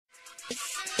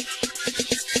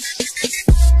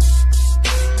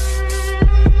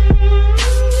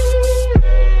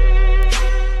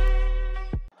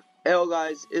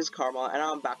guys, it's Karma, and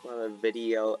I'm back with another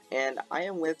video, and I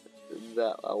am with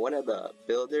the one of the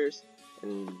builders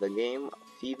in the game,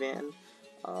 Fevan.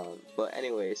 But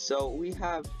anyway, so we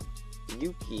have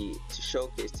Yuki to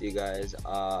showcase to you guys.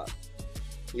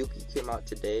 Yuki came out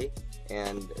today,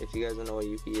 and if you guys don't know what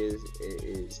Yuki is, it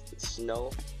is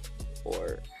snow,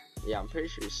 or yeah, I'm pretty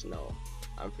sure it's snow.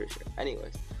 I'm pretty sure.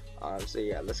 Anyways, so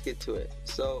yeah, let's get to it.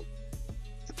 So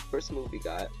first move we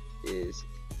got is,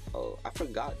 oh, I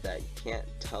forgot that you can't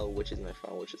tell which is my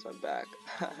front, which is my back.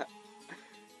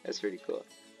 That's pretty cool.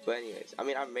 But anyways, I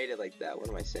mean, I made it like that. What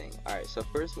am I saying? Alright, so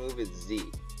first move is Z.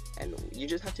 And you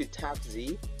just have to tap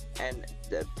Z, and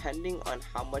depending on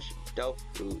how much Delph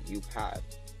fruit you have,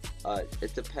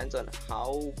 it depends on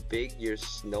how big your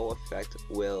snow effect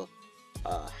will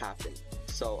happen.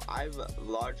 So I have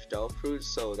large Delph fruit,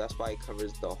 so that's why it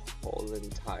covers the whole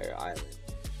entire island.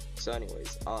 So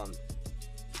anyways,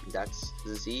 that's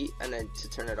Z, and then to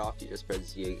turn it off you just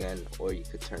press Z again, or you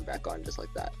could turn it back on just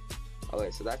like that. Okay,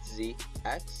 so that's Z.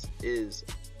 X is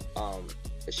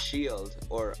a shield,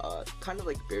 or kind of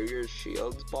like barrier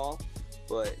shield ball,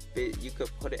 but you could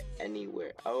put it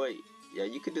anywhere. Oh wait, yeah,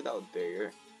 you could do that with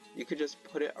barrier. You could just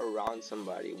put it around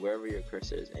somebody wherever your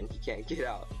cursor is, and he can't get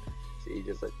out. See,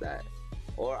 just like that.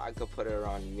 Or I could put it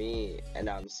around me, and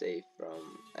I'm safe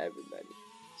from everybody.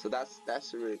 So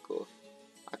that's really cool.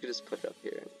 I could just put it up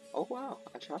here. And, oh wow,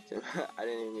 I trapped him. I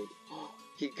didn't even. Oh,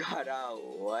 he got out.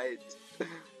 What?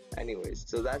 Anyways,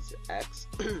 so that's X.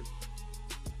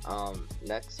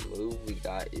 Next move we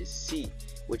got is C,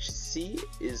 which C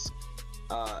is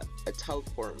a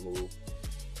teleport move.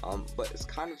 But it's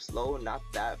kind of slow, not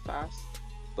that fast,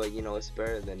 but you know, it's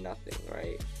better than nothing,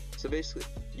 right? So basically,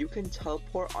 you can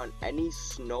teleport on any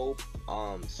snow,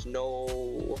 on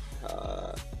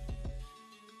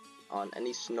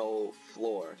any snow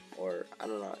floor, or I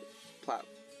don't know,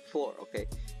 floor. Okay,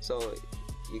 so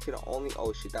you can only,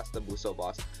 oh shoot, that's the Buso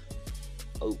boss.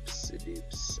 Oops,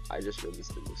 dupes. I just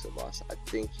released the Buso boss. I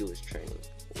think he was training.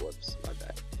 Whoops, my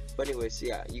bad. But anyways,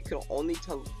 yeah, you can only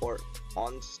teleport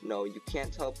on snow. You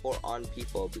can't teleport on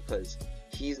people because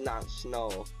he's not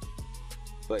snow,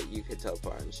 but you can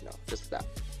teleport on snow, just that.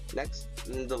 Next,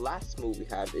 the last move we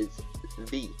have is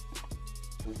V.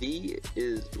 V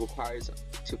requires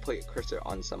to put your cursor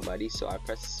on somebody, so I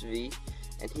press V,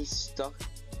 and he's stuck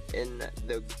in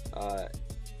the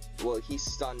well, he's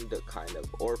stunned kind of,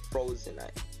 or frozen.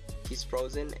 He's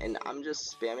frozen, and I'm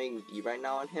just spamming V right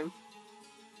now on him,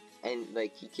 and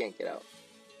like he can't get out,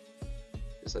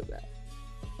 just like that.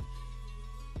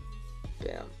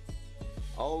 Bam.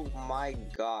 Oh my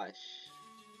gosh.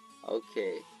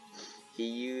 Okay, he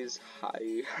used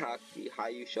Hayu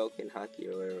Shoken Haki,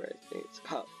 or whatever I think it's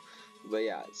called. But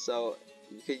yeah, so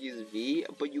you could use V,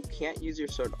 but you can't use your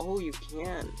sword. Oh, you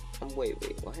can. Wait,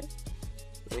 what?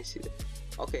 Let me see that.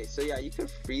 Okay, so yeah, you can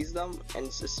freeze them and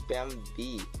just spam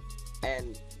V,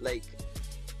 and like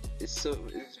it's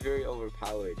very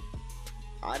overpowered.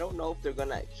 I don't know if they're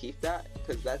gonna keep that,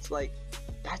 because that's like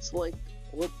just like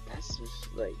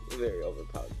very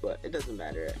overpowered, but it doesn't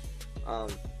matter.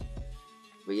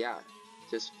 But yeah,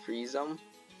 just freeze them,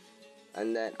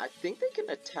 and then I think they can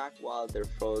attack while they're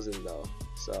frozen though.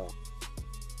 So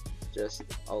just,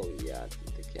 oh yeah, I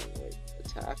think they can. Wait,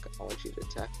 attack. I want you to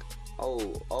attack.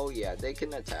 Oh yeah, they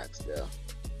can attack still.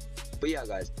 But yeah,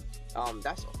 guys,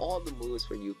 that's all the moves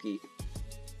for Yuki.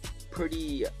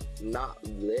 Pretty not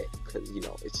lit, cause you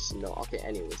know it's snow. Okay,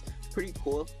 anyways, pretty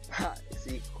cool.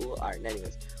 See, cool. Alright,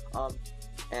 anyways,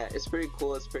 and it's pretty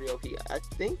cool. It's pretty OP. I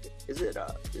think is it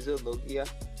Logia?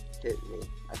 Hit me.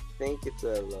 I think it's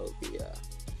a Logia.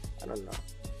 I don't know.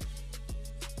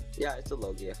 Yeah, it's a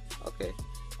Logia. Okay.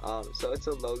 So it's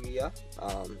a Logia.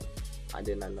 I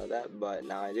did not know that, but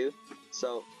now I do.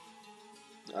 So,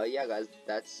 yeah, guys,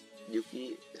 that's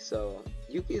Yuki. So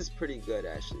Yuki is pretty good,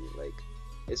 actually. Like,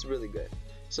 it's really good.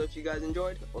 So if you guys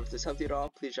enjoyed, or if this helped you at all,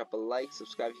 please drop a like,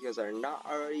 subscribe if you guys are not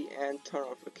already, and turn on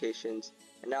notifications.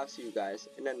 And I'll see you guys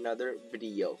in another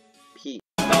video. Peace.